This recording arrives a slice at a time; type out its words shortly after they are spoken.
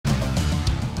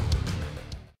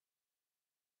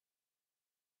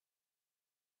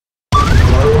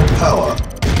power.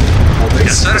 Our base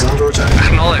Yes, sir. is under attack.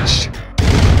 Acknowledged.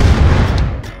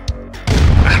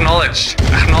 Acknowledged.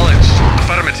 Acknowledged.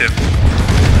 Affirmative.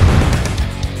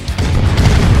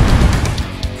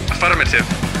 Affirmative.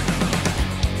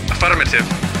 Affirmative.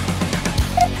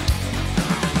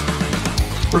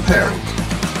 Repairing.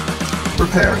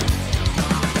 Repairing.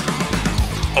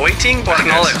 Awaiting orders.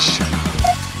 Acknowledged.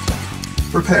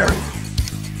 Repairing.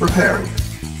 Repairing.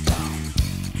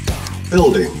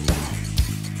 Building.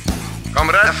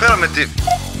 Comrade, affirmative.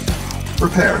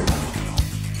 Repairing.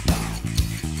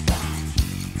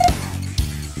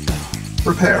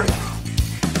 Repairing.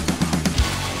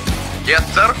 Yes,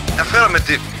 sir.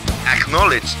 Affirmative.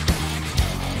 Acknowledged.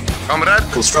 Comrade,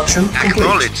 Construction complete.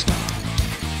 acknowledged.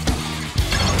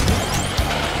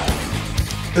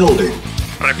 Building.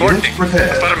 Reporting. Unit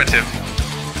repaired. Affirmative.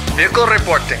 Vehicle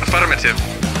reporting. Affirmative.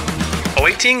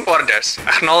 Awaiting orders.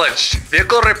 Acknowledged.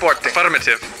 Vehicle reporting.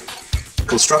 Affirmative.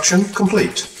 Construction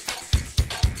complete.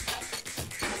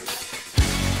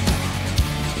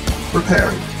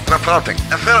 Repairing. Reporting.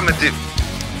 Affirmative.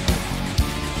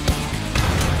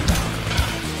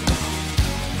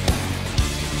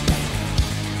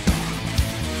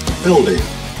 Building.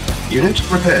 Unit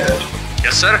repaired.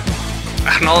 Yes, sir.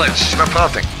 Acknowledged.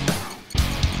 Reporting.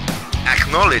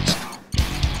 Acknowledged.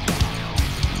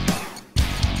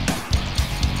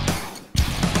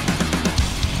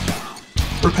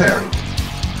 Repairing.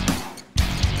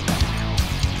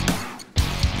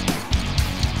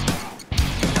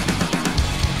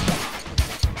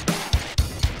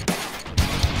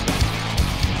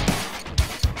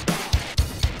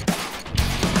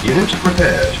 Unit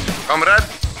repaired. Comrade.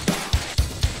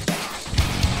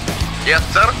 Yes,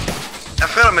 sir.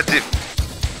 Affirmative.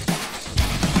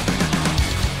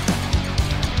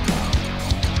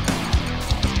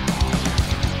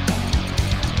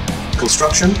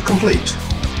 Construction complete.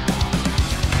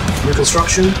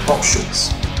 Reconstruction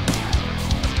options.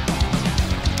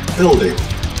 Building.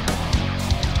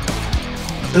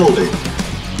 Building.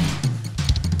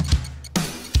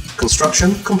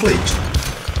 Construction complete.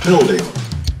 Building.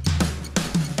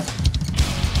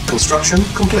 Construction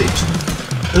complete.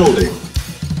 Building.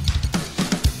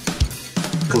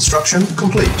 Construction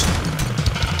complete.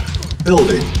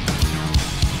 Building.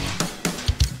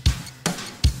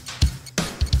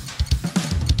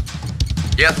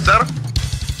 Yes, sir.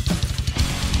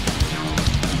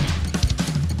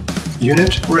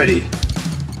 Unit ready.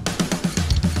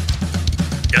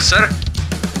 Yes, sir.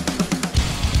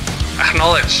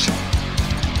 Acknowledged.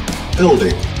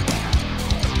 Building.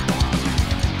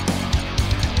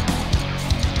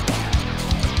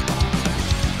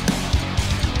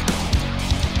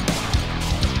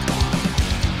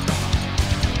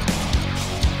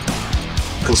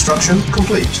 Construction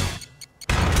complete.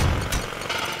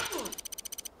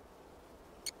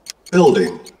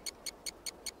 Building.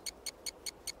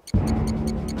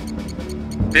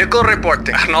 Vehicle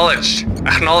reporting. Acknowledged.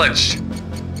 Acknowledged.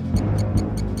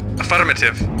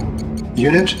 Affirmative.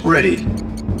 Unit ready.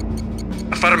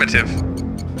 Affirmative.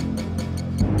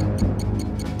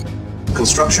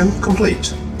 Construction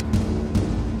complete.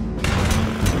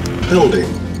 Building.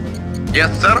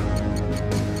 Yes, sir.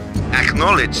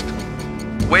 Acknowledged.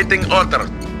 Waiting order.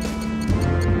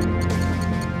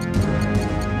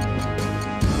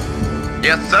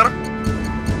 Yes, sir.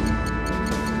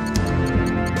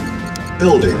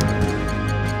 Building.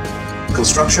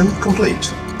 Construction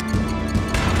complete.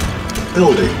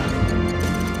 Building.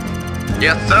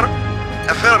 Yes, sir.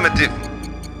 Affirmative.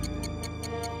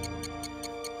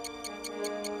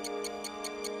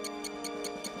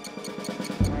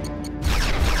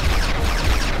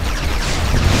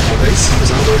 The base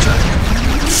is under attack.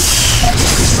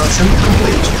 Construction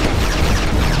complete.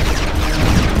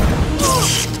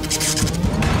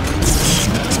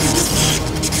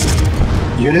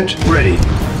 Unit ready.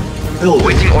 Building.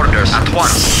 Waiting orders at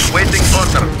once. Waiting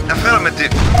order.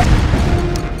 Affirmative.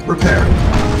 Repairing.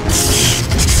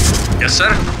 Yes, sir.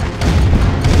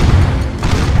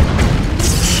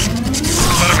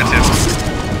 Affirmative.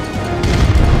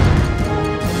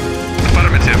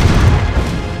 Affirmative.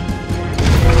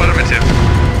 Affirmative.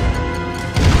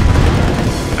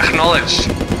 Acknowledged.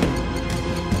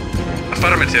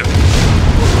 Affirmative.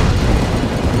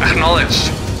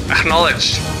 Acknowledged.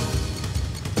 Acknowledged.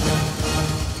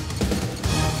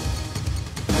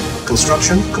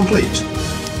 Construction complete.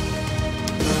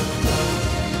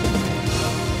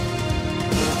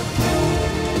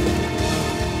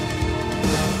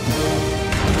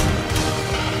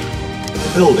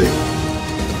 Building.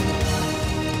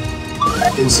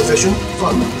 Insufficient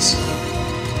funds.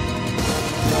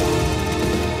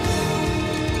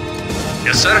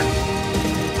 Yes, sir.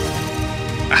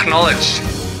 Acknowledged.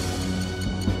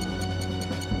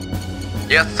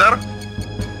 Yes, sir.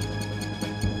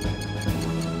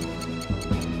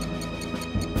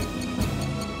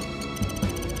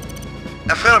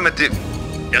 Affirmative.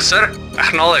 Yes, sir.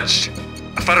 Acknowledged.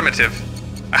 Affirmative.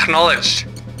 Acknowledged.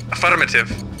 Affirmative.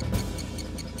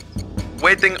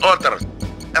 Waiting order.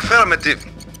 Affirmative.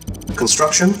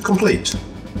 Construction complete.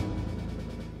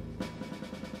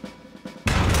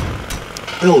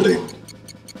 Building.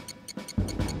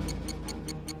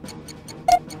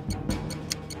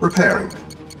 Repairing.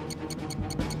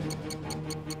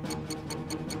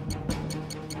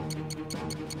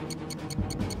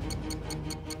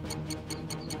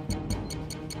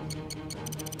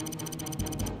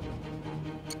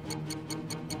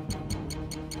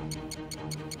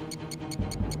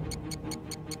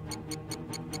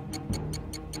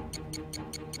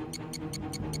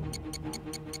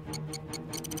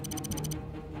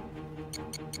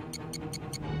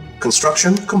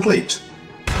 Construction complete.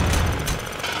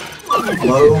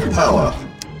 Low power.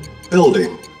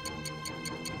 Building.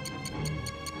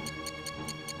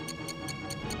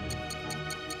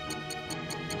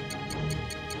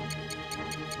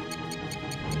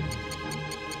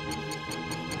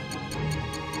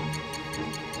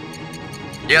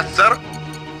 Yes, sir.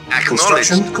 Acknowledged.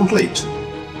 Construction complete.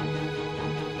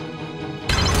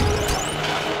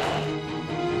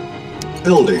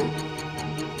 Building.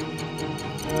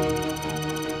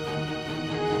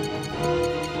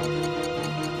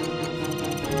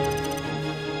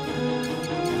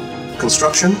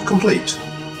 Construction complete.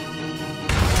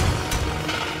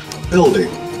 Building.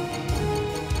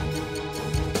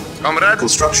 Comrade.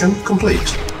 Construction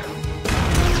complete.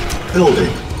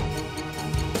 Building.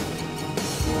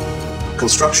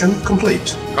 Construction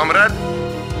complete. Comrade.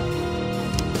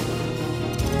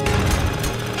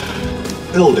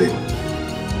 Building.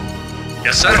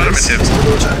 Yes, sir. Base Affirmative. is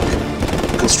under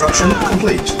attack. Construction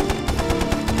complete.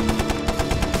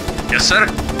 Yes, sir.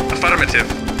 Affirmative.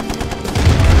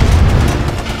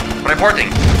 Reporting.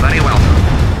 Very well.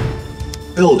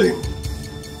 Building.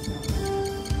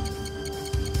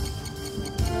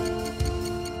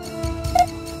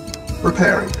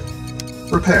 Repairing.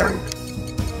 Repairing.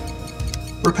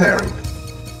 Repairing.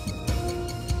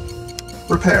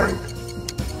 Repairing.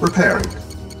 Repairing.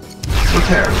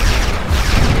 Repairing.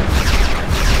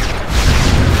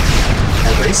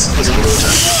 Our base is under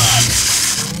attack.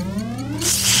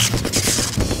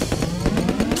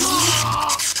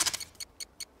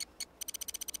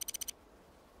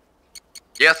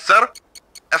 Yes, sir.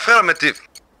 Affirmative.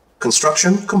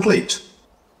 Construction complete.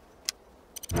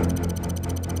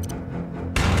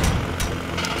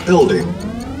 Building.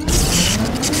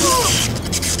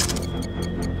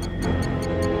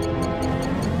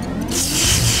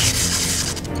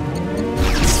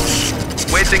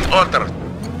 Waiting order.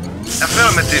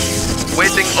 Affirmative.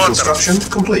 Waiting order. Construction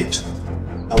complete.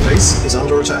 Our base is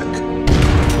under attack.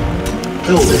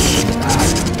 Building.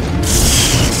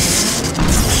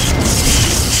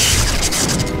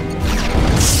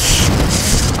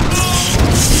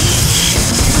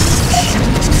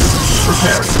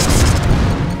 Repairing.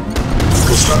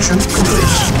 Construction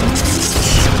complete.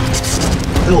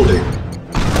 Building.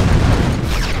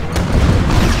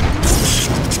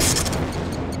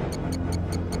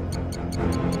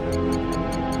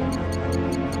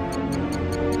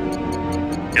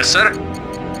 Yes, sir.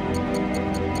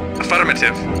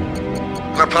 Affirmative.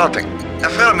 Reporting.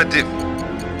 Affirmative.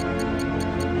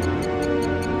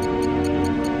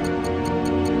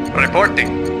 Reporting.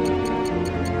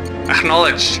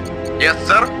 Acknowledged. Yes,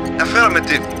 sir.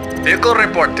 Affirmative. Vehicle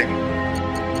reporting.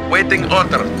 Waiting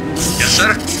order. Yes,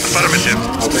 sir. Affirmative.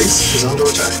 Our base is under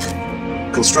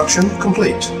attack. Construction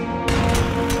complete.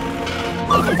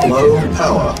 Low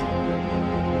power.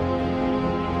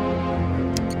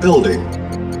 Building.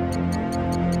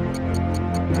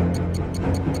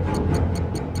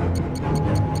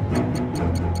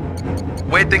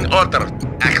 Waiting order.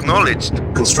 Acknowledged.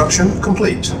 Construction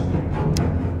complete.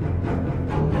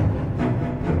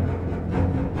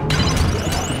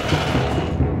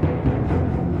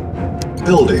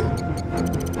 Building.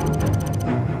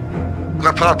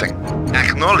 Reporting.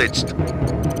 Acknowledged.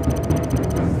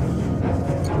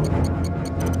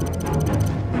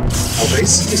 Our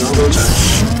base is under attack.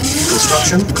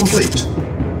 Construction complete.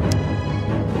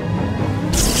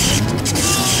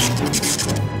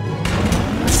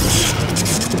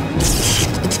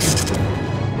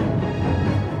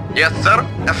 Yes, sir.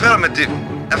 Affirmative.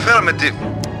 Affirmative.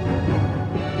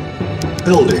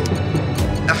 Building.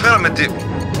 Affirmative.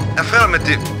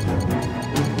 Affirmative.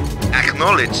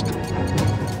 Acknowledged.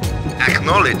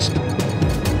 Acknowledged.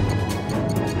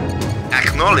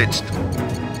 Acknowledged.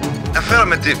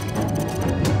 Affirmative.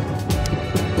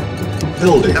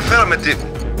 Building. Affirmative.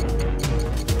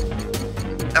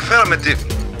 Affirmative.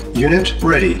 Unit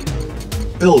ready.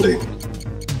 Building.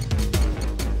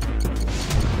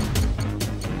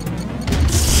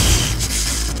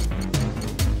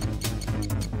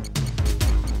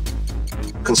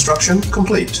 Construction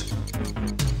complete.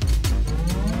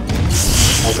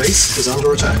 Our base is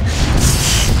under attack.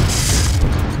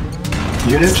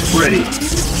 Unit ready.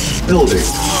 Building.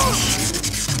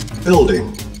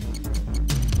 Building.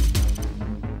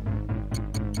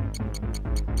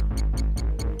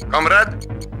 Comrade.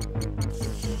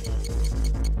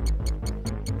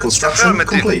 Construction Affirmative.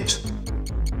 complete.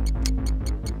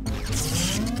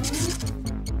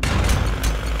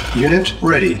 Unit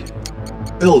ready.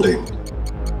 Building.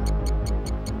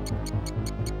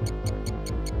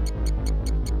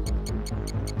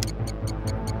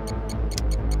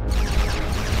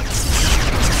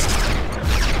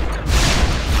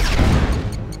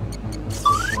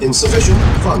 Insufficient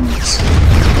funds.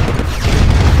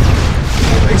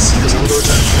 Our base is under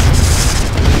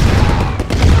attack.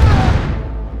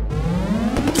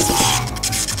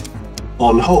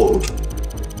 On hold.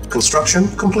 Construction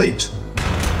complete.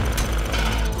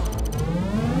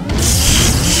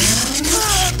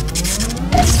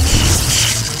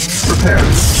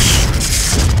 Preparing.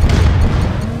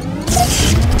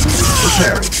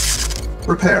 Preparing.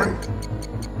 Repairing.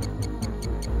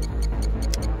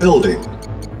 Building.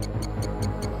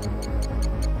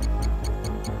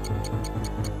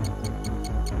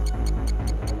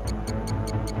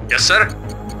 Yes, sir.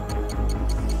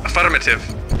 Affirmative.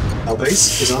 Our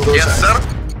base is under Yes, attack.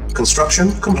 sir.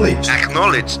 Construction complete.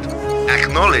 Acknowledged.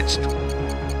 Acknowledged.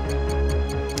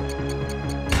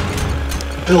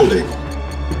 Building.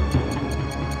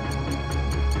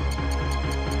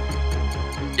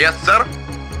 Yes, sir.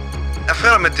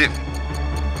 Affirmative.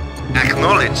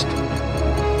 Acknowledged.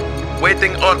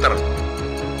 Waiting order.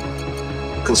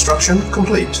 Construction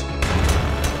complete.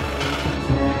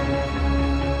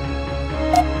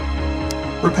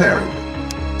 Repairing.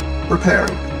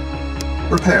 Repairing.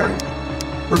 Repairing.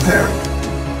 Repairing.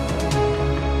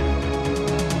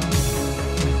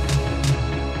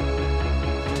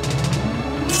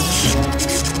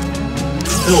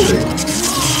 Building.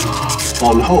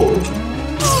 On hold.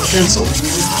 Cancel.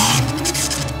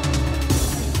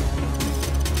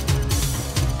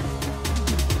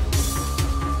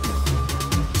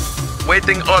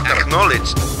 Waiting order.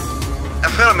 Acknowledged.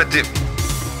 Affirmative.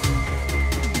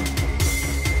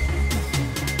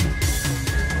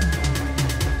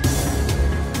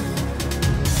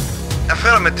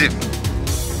 Affirmative.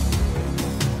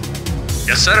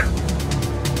 Yes, sir.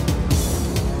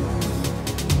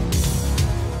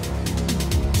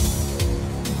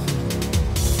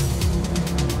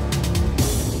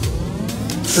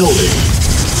 Building.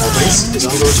 Our base is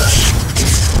under attack.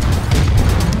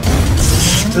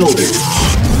 Building.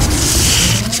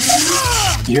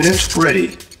 Unit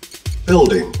ready.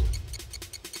 Building.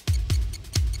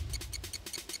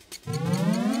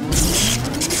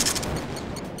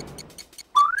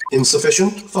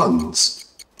 Insufficient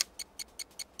funds.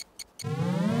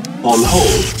 On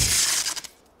hold.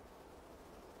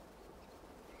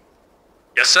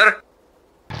 Yes, sir.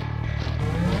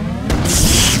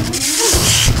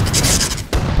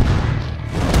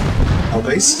 Our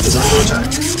base is under attack.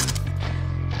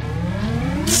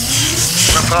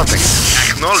 Reporting.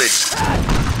 Acknowledged.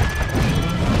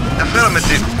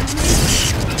 Affirmative.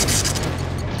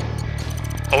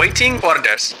 Awaiting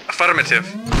orders. Affirmative.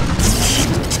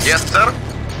 Yes, sir.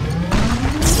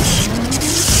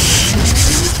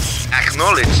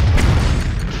 Acknowledged.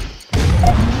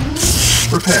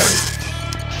 Repairing.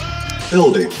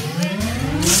 Building.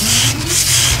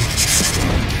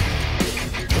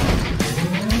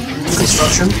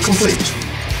 Construction complete.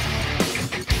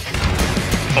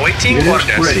 Awaiting Unit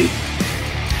orders. ready.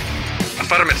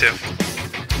 Affirmative.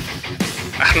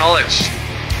 Acknowledged.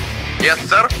 Yes,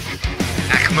 sir.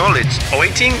 Acknowledged.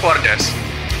 Awaiting orders.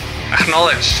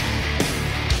 Acknowledged.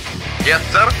 Yes,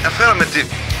 sir. Affirmative.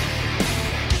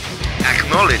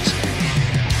 Acknowledged.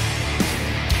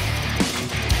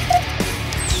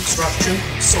 Structure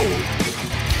sold.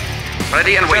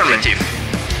 Ready and waiting. Affirmative.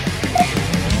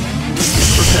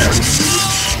 Preparing.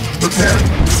 Preparing.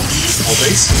 Our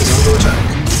base is under attack.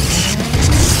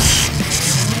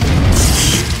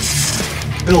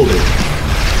 Building.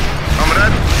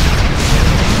 Comrade.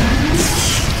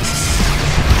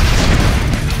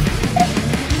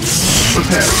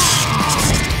 Preparing.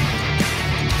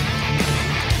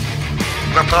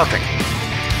 Reporting.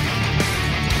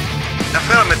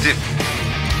 Affirmative.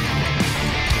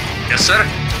 Yes, sir.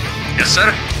 Yes,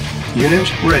 sir.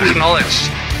 Unit ready. Acknowledged.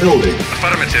 Building.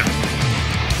 Affirmative.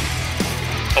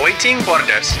 Awaiting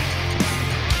orders.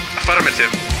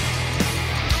 Affirmative.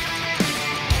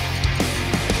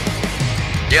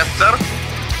 Yes, sir.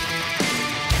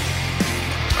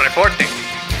 Reporting.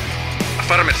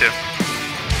 Affirmative.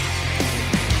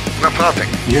 Reporting.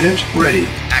 Unit ready.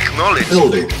 Acknowledged.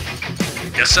 Building.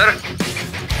 Yes, sir.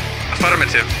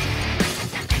 Affirmative.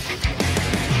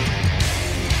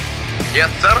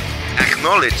 Yes, sir.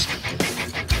 Acknowledged.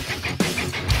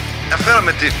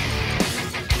 Affirmative.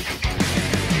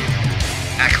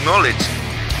 Acknowledged.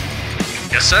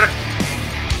 Yes, sir.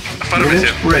 Affirmative.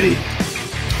 Unit ready.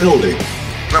 Building.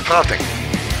 Reporting.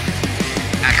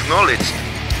 Acknowledged.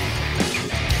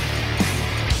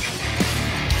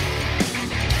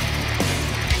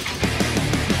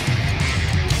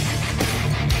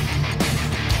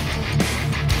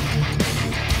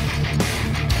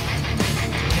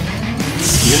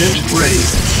 Unit ready.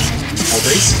 Our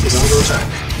base is under attack.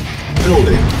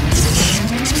 Building.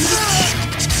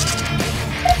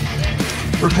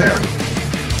 Repairing.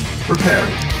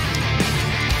 Repairing.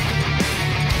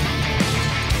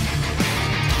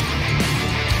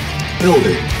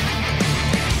 Building.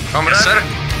 Comrade. Yes, sir.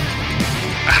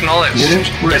 Acknowledged. Unit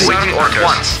ready. Waiting orders.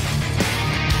 Once.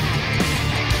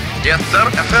 Yes, sir.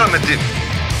 Affirmative.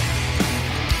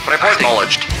 Reporting.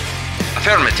 Acknowledged.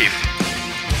 Affirmative.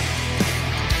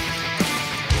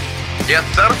 Yes,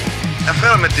 sir.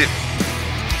 Affirmative.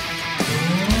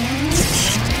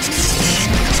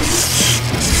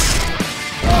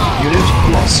 Unit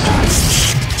lost.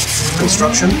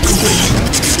 Construction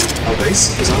complete. Our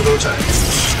base is under attack.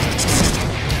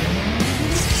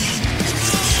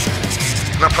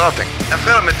 Reporting.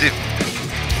 Affirmative.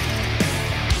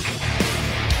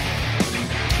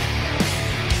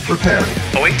 Repairing.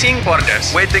 Awaiting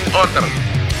orders. Waiting order.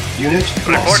 Unit lost.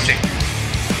 Reporting.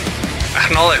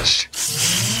 Acknowledged.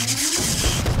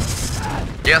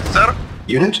 Yes, sir.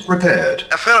 Unit repaired.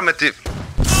 Affirmative.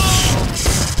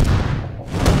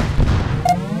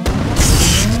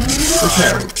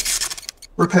 Repairing.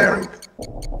 Repairing.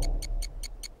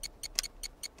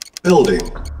 Building.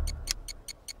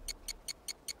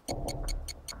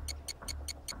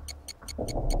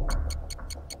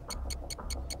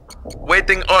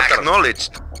 Waiting order.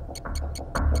 Acknowledged.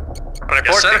 Reporting.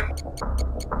 Yes, sir.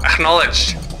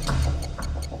 Acknowledged.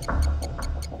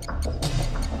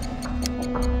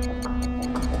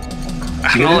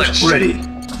 Acknowledged. Unit ready.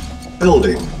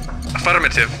 Building.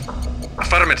 Affirmative.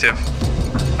 Affirmative.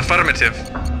 Affirmative.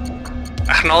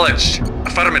 Acknowledged.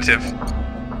 Affirmative.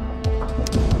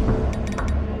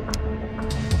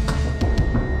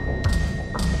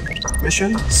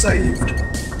 Mission saved.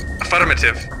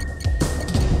 Affirmative.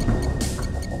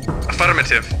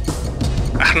 Affirmative.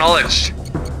 Acknowledged.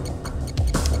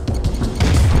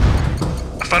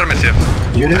 Affirmative.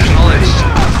 Unit Acknowledged.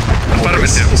 Our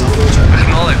base Affirmative. is under attack.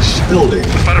 Acknowledged. Building.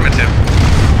 Affirmative.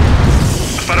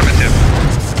 Affirmative.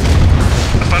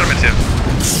 Affirmative.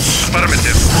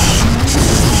 Affirmative.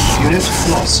 Unit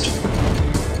lost.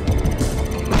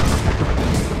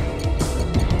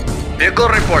 Vehicle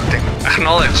reporting.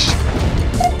 Acknowledged.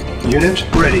 Unit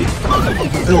ready.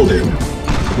 Building.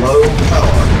 Low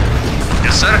power.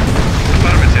 Yes, sir.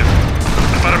 Affirmative.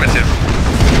 Affirmative.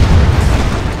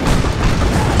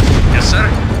 Yes, sir.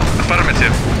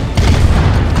 Affirmative.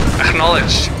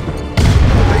 Acknowledged.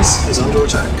 Our base is under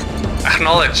attack.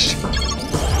 Acknowledged.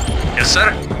 Yes,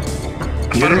 sir.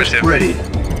 Unit Affirmative. ready.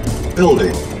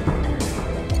 Building.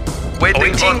 Waiting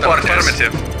Awaiting order. orders.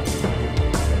 Affirmative.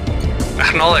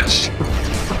 Acknowledged.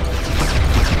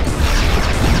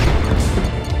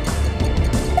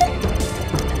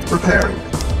 Repairing.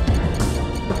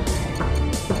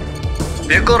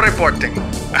 Vehicle reporting.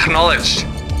 Acknowledged.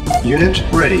 Unit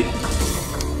ready.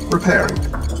 Repairing.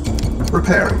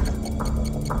 Repairing.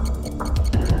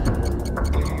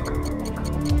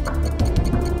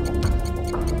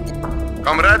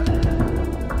 Comrade.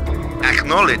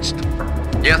 Acknowledged.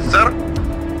 Yes, sir.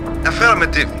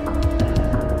 Affirmative.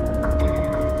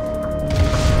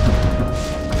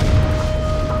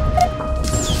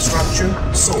 Structure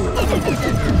sold.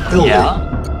 Building.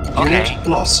 Yeah? Okay. Unit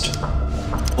lost.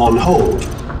 On hold.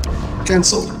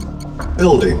 Cancel.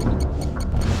 Building.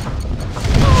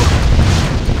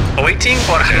 Awaiting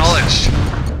orders. Acknowledged.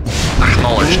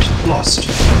 Acknowledged. Unit lost.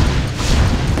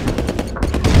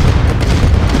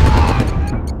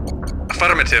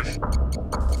 Affirmative.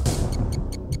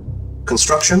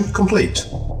 Construction complete.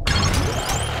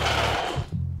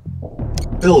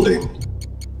 Building.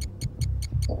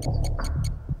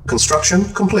 Construction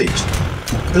complete.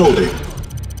 Building.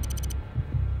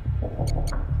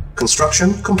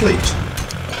 Construction complete.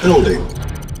 Building.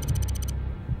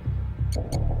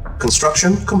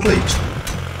 Construction complete.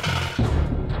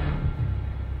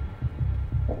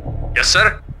 Yes,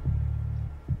 sir.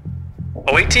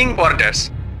 Awaiting orders.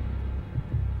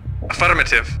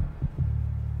 Affirmative.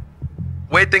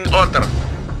 Waiting order.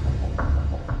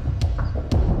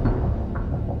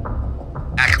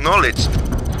 Acknowledged.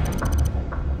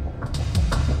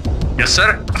 Yes,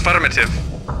 sir. Affirmative.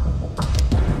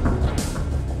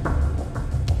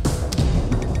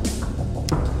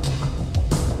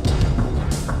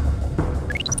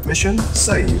 Mission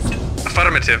saved.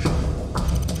 Affirmative.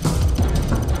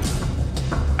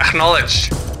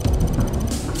 Acknowledged.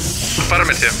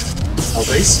 Affirmative. Our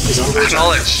base is under attack.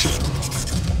 Acknowledged.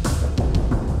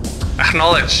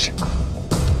 Acknowledged.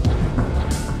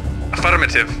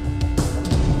 Affirmative.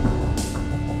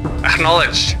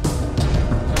 Acknowledged.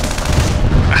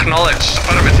 Acknowledged.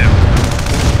 Affirmative.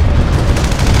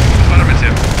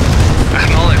 Affirmative.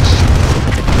 Acknowledged.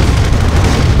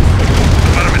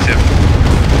 Affirmative.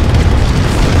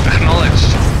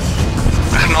 Acknowledged.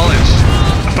 Acknowledged.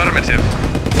 Affirmative.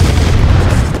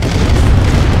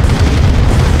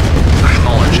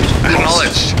 Acknowledged.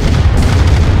 Acknowledged.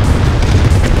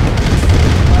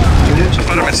 Unit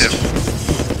Affirmative.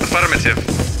 lost. Affirmative.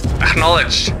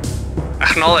 Acknowledged.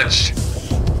 Acknowledged.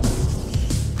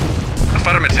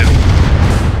 Affirmative.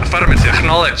 Affirmative.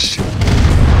 Acknowledged.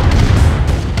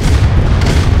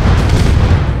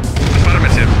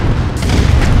 Affirmative.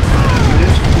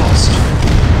 Unit lost.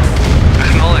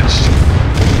 Acknowledged.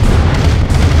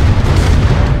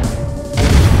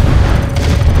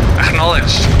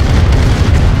 Acknowledged.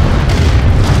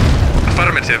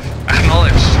 Affirmative.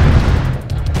 Acknowledged.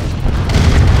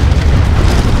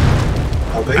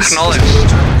 Our base Acknowledged. is under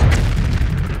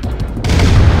attack.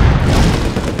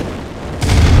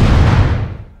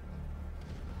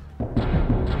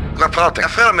 Reporting.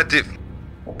 Affirmative.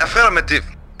 Affirmative.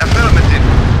 Affirmative.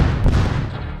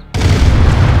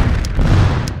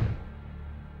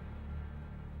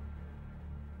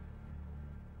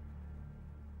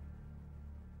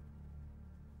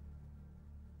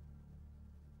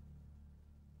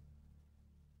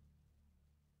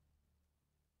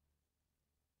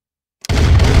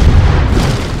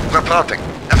 Reporting.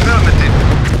 Affirmative.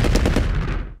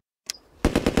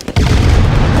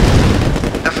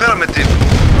 Affirmative.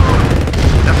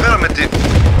 Affirmative.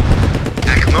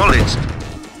 Acknowledged.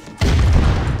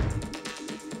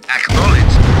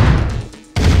 Acknowledged.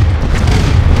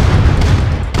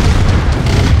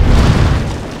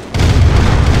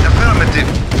 Affirmative.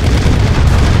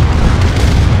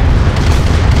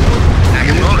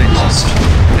 Acknowledged. Lost.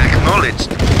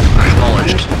 Acknowledged.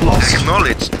 Unit lost.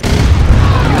 Acknowledged.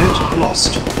 Unit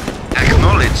lost.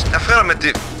 Acknowledged.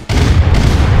 Affirmative.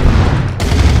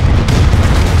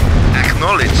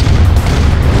 Acknowledged.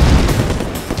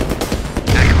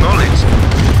 Acknowledged.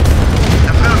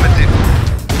 Affirmative.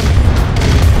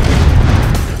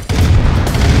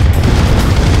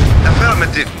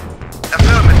 Affirmative.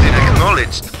 Affirmative.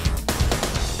 Acknowledged.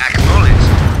 Acknowledged.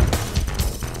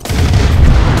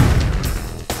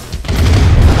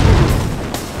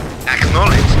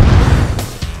 Acknowledged.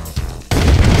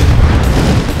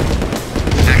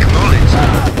 Acknowledged.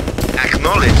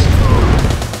 Acknowledged.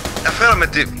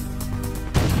 Affirmative.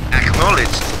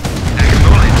 Acknowledged.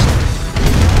 Acknowledged.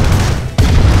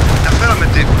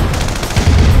 Affirmative.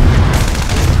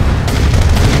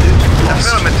 Unit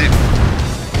lost. Affirmative.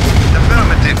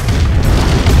 Affirmative.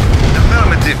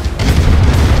 Affirmative.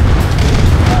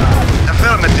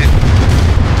 Affirmative.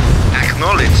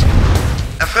 Acknowledged.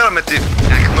 Affirmative.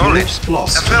 Acknowledged. Unit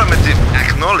lost. Affirmative.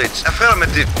 Acknowledged.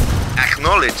 Affirmative.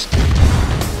 Acknowledged.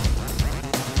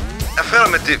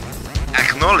 Affirmative.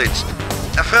 Acknowledged.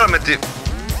 Affirmative.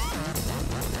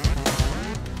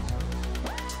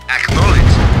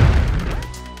 Acknowledged.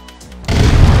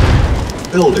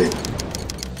 Building.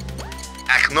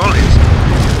 Acknowledged.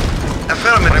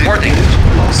 Affirmative. Reporting.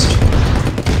 Unit lost.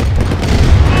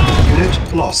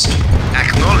 Unit lost.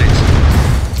 Acknowledged.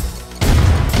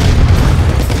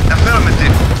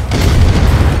 Affirmative.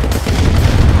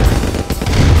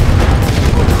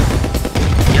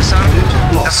 Yes, sir.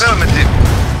 Unit lost. Affirmative.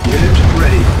 Unit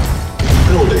ready.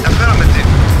 Building. Affirmative.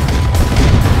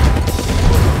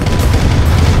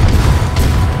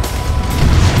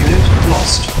 Unit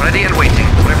lost. Ready and waiting.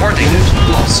 Reporting. Unit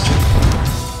lost.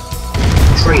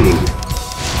 Training.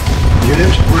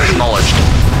 Unit ready. Acknowledged.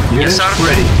 Unit Yes, sir.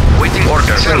 ready. Waiting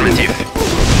order. Training. Affirmative.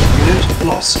 Unit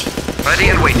lost. Ready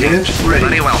and waiting. Unit ready.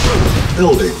 Very well.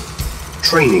 Building.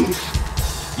 Training.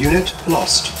 Unit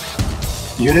lost.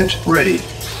 Unit ready.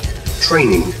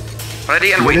 Training.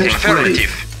 Ready and Unit waiting. ready.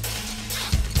 Affirmative.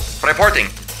 Reporting.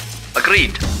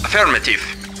 Agreed. Affirmative.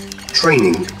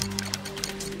 Training.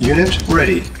 Unit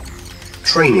ready.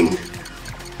 Training.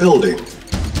 Building.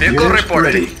 Vehicle Unit reporting.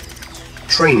 ready.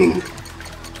 Training.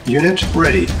 Unit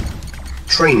ready.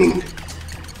 Training.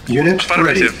 Unit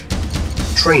ready.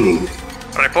 Affirmative. Training.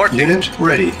 Reporting. Unit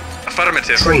ready.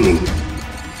 Affirmative. Training.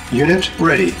 Unit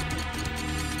ready.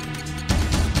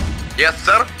 Yes,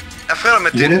 sir.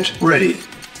 Affirmative. Unit ready.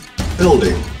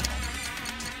 Building.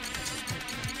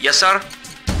 Yes, sir.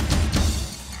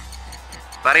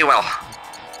 Very well.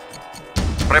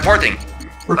 Reporting.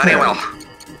 Very Repairing. well.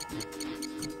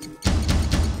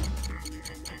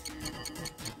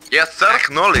 Yes, sir.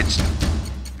 Acknowledged.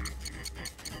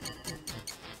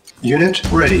 Unit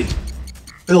ready.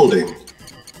 Building.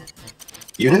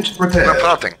 Unit repaired.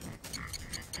 Reporting.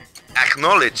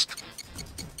 Acknowledged.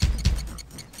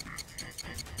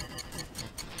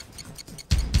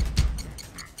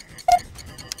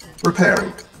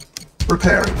 Repairing.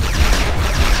 Repairing.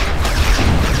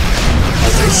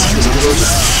 Our base is under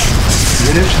attack.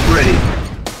 Unit ready.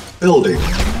 Building.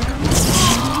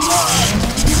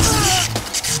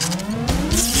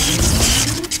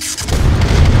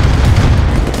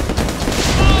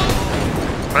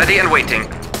 Ready and waiting.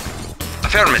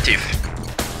 Affirmative.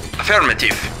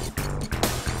 Affirmative.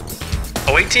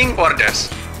 Awaiting orders.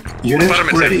 Unit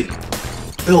Affirmative. ready.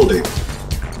 Building.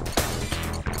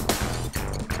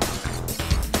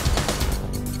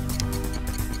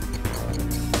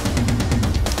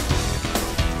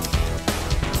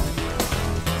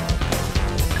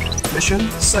 Mission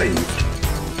saved.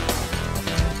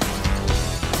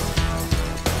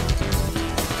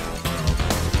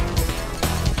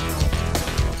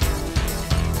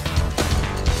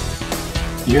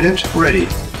 Unit ready.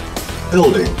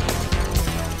 Building.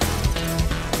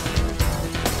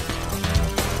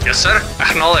 Yes, sir.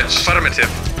 Acknowledged. Affirmative.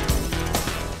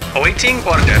 Awaiting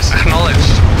orders.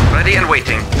 Acknowledged. Ready and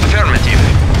waiting. Affirmative.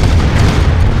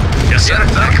 Yes, sir.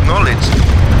 Yes, sir. Acknowledged.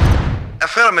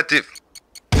 Affirmative.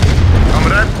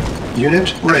 Comrade.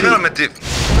 Unit ready. Affirmative.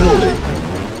 Building.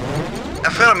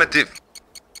 Affirmative.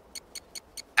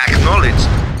 Acknowledged.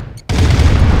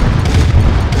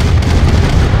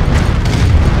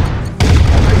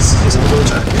 Our base is under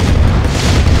attack.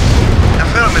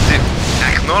 Affirmative.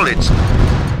 Acknowledged.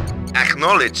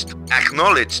 Acknowledged.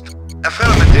 Acknowledged.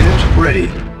 Affirmative. Unit ready.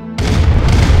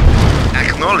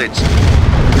 Acknowledged.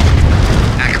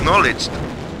 Acknowledged.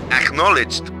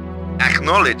 Acknowledged.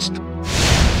 Acknowledged.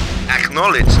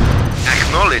 Acknowledged.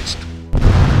 Acknowledged.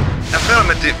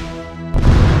 Affirmative.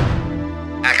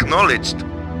 Acknowledged.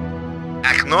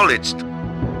 Acknowledged.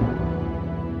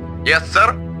 Yes, sir.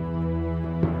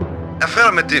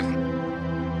 Affirmative.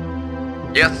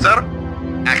 Yes, sir.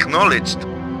 Acknowledged.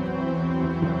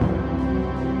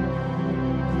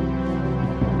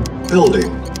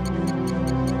 Building.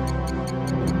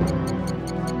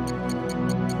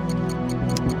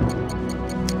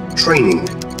 Training.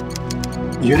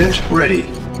 Unit ready.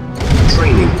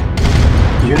 Training.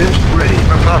 Unit ready.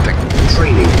 Reporting.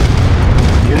 Training.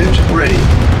 Unit ready.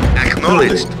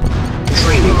 Acknowledged. Building.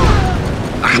 Training.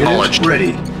 Acknowledged. Unit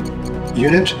ready.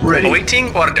 Unit ready.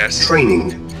 Awaiting orders.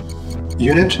 Training.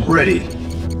 Unit ready.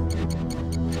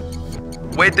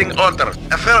 Waiting order.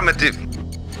 Affirmative.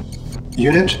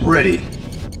 Unit ready.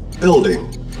 Building.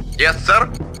 Yes, sir.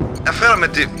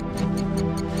 Affirmative.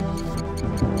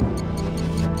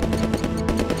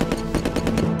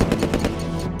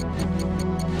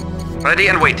 Ready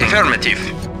and waiting. Affirmative.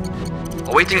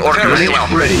 Awaiting orders. Very Unit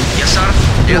well. ready. Yes, sir.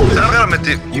 Yes, Building. sir.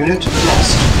 Affirmative. Unit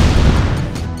lost.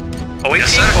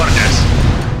 Awaiting orders.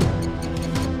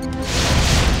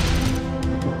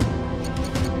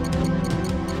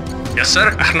 Yes, sir.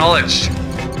 Acknowledged.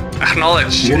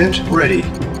 Acknowledged. Unit ready.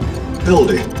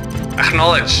 Building.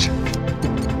 Acknowledged.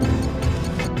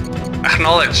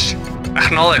 Acknowledged.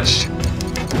 Acknowledged.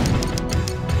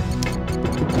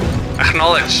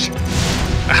 Acknowledged.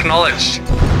 Acknowledged.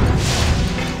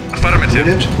 Affirmative.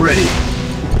 Unit ready.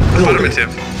 Building.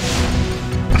 Affirmative.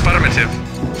 Affirmative.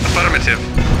 Affirmative.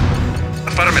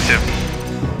 Affirmative.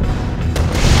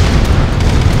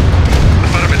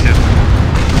 Affirmative.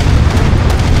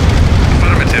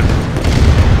 Affirmative.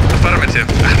 Affirmative.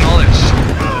 Acknowledged.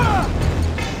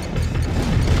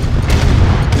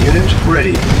 Unit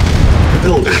ready.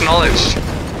 Building. Acknowledged.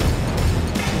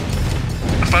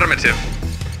 Affirmative.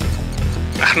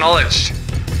 Acknowledged.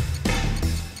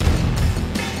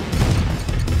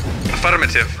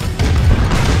 Affirmative.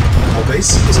 Our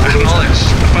base is under attack. Acknowledged.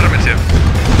 Affirmative.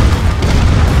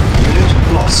 Unit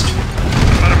lost.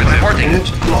 Affirmative. Reporting. Unit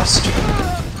lost.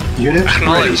 Unit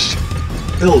Acknowledged.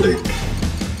 ready. Building.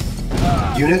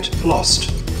 Unit lost.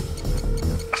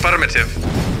 Affirmative.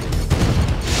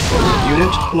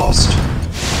 Unit lost.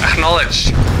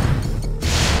 Acknowledged.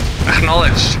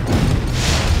 Acknowledged.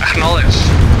 Acknowledged.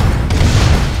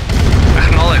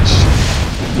 Acknowledged.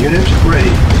 Unit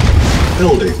ready.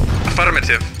 Building.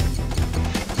 Affirmative.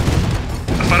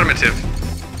 Affirmative.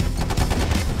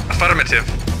 Affirmative.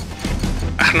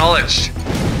 Acknowledged.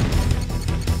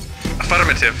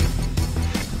 Affirmative.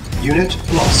 Unit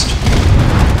lost.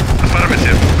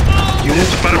 Affirmative. Unit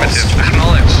Affirmative. lost.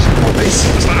 Acknowledged. Our base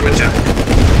is under Affirmative. attack.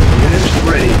 Unit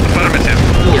ready. Affirmative.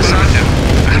 Building. Affirmative.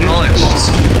 Acknowledged. Lost.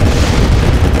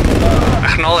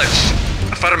 Acknowledged.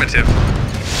 Affirmative.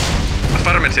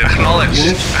 Affirmative. Acknowledged.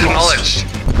 Unit lost. Acknowledged.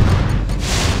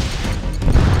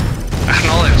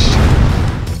 Acknowledged.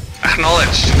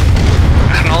 Acknowledged.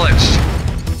 Acknowledged.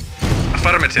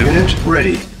 Affirmative. Unit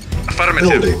ready.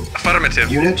 Affirmative. Building.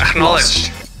 Affirmative. Unit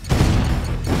Acknowledged.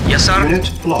 Yes, sir. Unit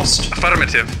lost.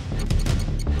 Affirmative.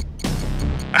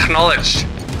 Acknowledged.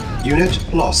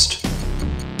 Unit lost.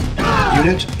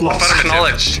 Unit lost.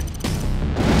 Acknowledged.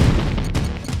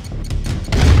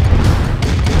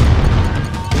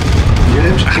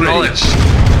 Unit ready. Acknowledged.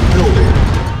 Building.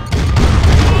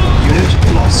 Unit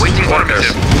lost. Waiting orders.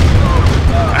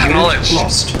 Unit Acknowledged.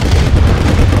 lost.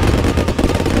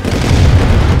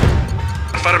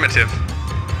 Affirmative.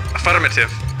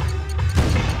 Affirmative.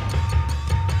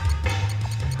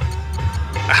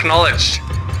 Acknowledged.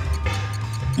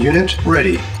 Unit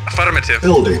ready. Affirmative.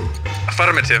 Building.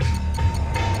 Affirmative.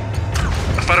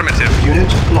 Affirmative.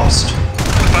 Unit lost.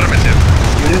 Affirmative.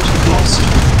 Unit lost.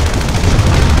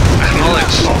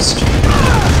 Acknowledged. Lost.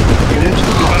 Unit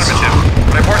lost. Affirmative.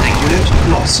 Reporting. Unit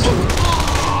lost.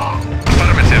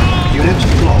 Affirmative. Unit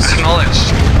lost. Acknowledged.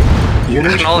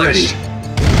 Unit Acknowledged. ready.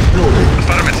 Building.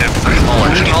 Affirmative.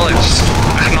 Unit Acknowledged. lost.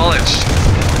 Acknowledged.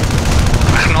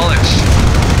 Acknowledged.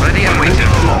 Ready and Unit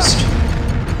waiting. lost.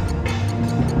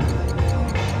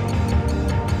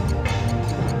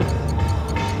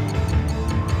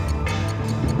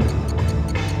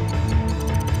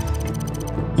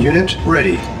 Unit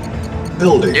ready.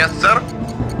 Building. Yes, sir.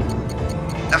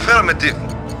 Affirmative.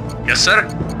 Yes, sir.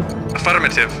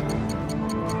 Affirmative.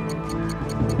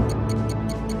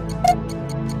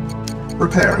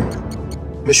 Repairing.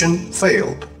 Mission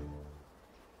failed.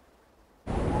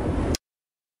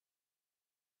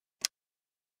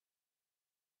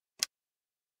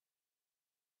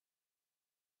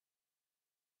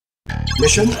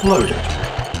 Mission loaded.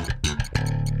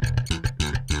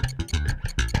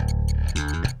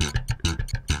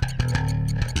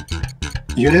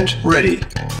 Unit ready.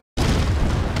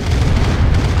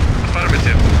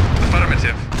 Affirmative.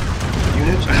 Affirmative.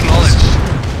 Unit Acknowledged.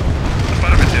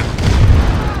 Affirmative.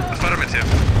 Affirmative.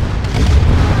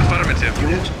 Affirmative.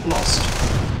 Unit lost.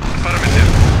 Affirmative.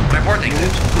 Reporting.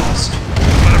 Unit lost.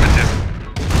 Affirmative.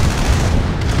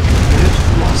 Unit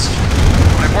lost.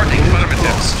 Reporting. Unit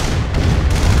Affirmative. lost.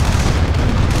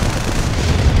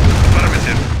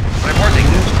 Affirmative. Reporting.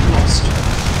 Unit lost.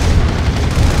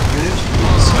 Unit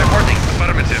lost. Reporting.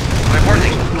 Affirmative.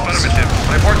 Reporting. Unit lost. Affirmative.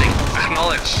 Reporting.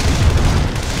 Acknowledged.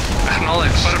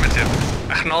 Acknowledged. Affirmative.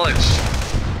 Acknowledged.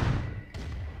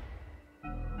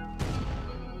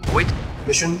 Wait.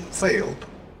 Mission failed.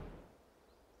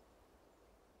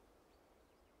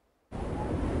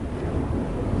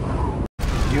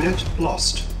 Unit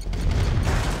lost.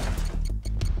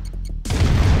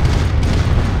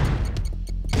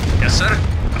 Yes, sir.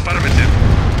 Affirmative.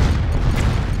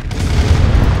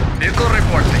 Vehicle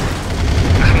reporting.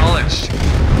 Acknowledged.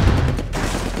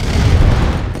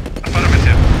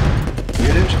 Affirmative.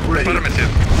 Unit ready.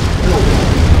 Affirmative. Building.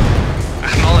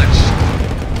 Acknowledged.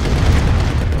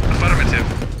 Affirmative.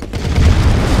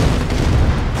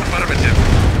 Affirmative.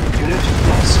 Unit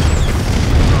lost.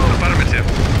 Affirmative.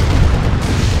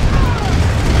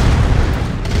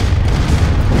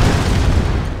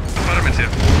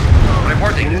 Affirmative.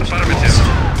 Reporting. Unit Affirmative.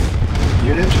 lost.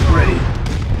 Unit ready.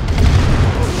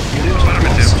 Unit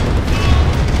Affirmative. lost.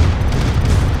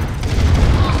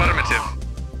 Affirmative.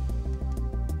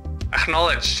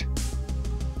 Acknowledged.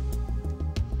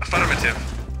 Affirmative.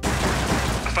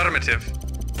 Affirmative.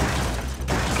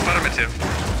 Affirmative.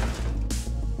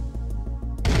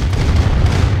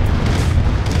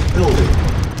 Building.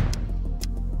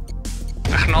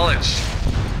 Acknowledged.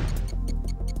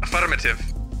 Affirmative.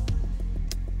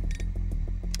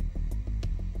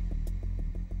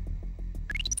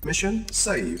 Mission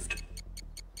saved.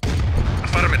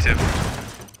 Affirmative.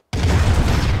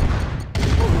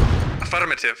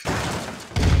 Affirmative.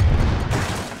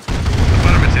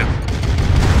 Affirmative.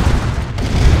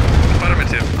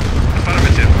 Affirmative.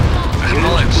 Affirmative.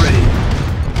 Acknowledged. Unit ready.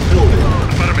 Building.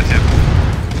 Affirmative.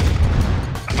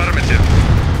 Affirmative.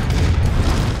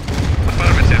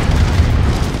 Affirmative.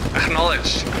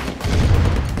 Acknowledged.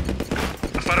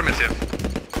 Affirmative.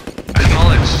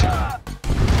 Acknowledged.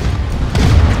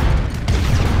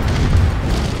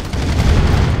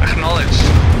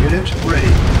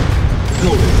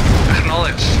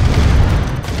 Acknowledged.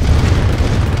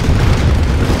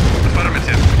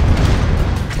 Affirmative.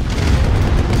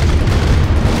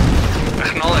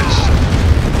 Acknowledged.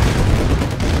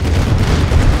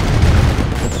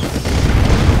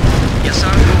 Yes,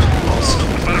 sir. Lost.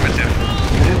 Affirmative.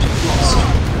 Unit lost.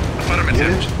 Affirmative.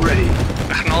 Unit ready.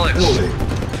 Acknowledged. Building.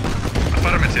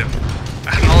 Affirmative.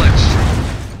 Acknowledged.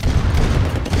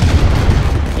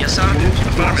 Yes, sir. Unit lost.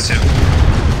 Affirmative.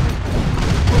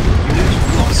 Unit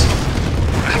lost.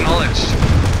 Acknowledged.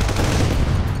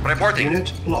 Reporting.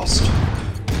 Unit lost.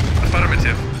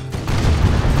 Affirmative.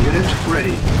 Unit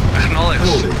ready. Acknowledged.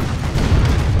 Building.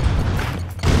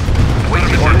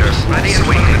 Waiting orders. Ready and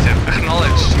waiting. Affirmative.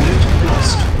 Acknowledged. Unit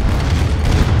lost.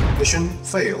 Mission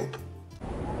failed.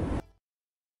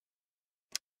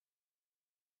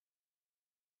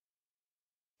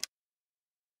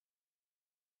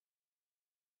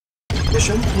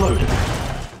 Mission loaded.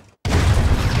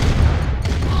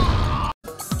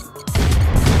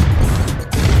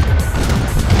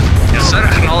 Yes, sir.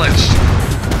 Acknowledged.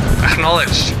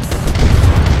 Acknowledged.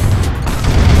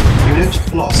 Unit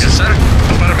lost. Yes, sir.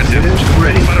 Affirmative. Unit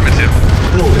ready. Affirmative.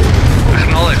 Building.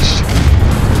 Acknowledged.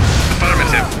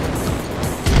 Affirmative.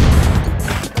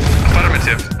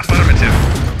 Affirmative. Affirmative.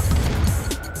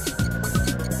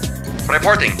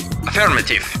 Reporting.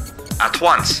 Affirmative. At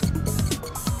once.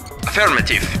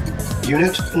 Affirmative.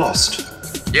 Unit lost.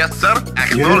 Yes, sir. Unit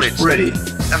Acknowledged. ready.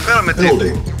 Affirmative.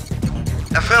 Building.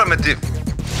 Affirmative.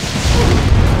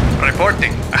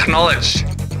 Reporting. Acknowledged.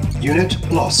 Unit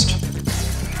lost.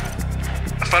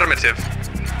 Affirmative.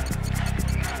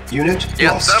 Unit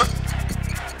Yes, lost. sir.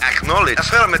 Acknowledged.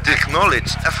 Affirmative.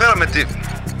 Acknowledged. Affirmative.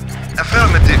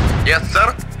 Affirmative. Yes,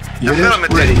 sir. Unit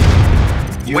Affirmative. ready.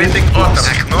 Unit Waiting order. lost.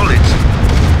 Acknowledged.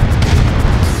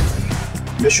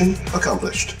 Mission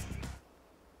accomplished.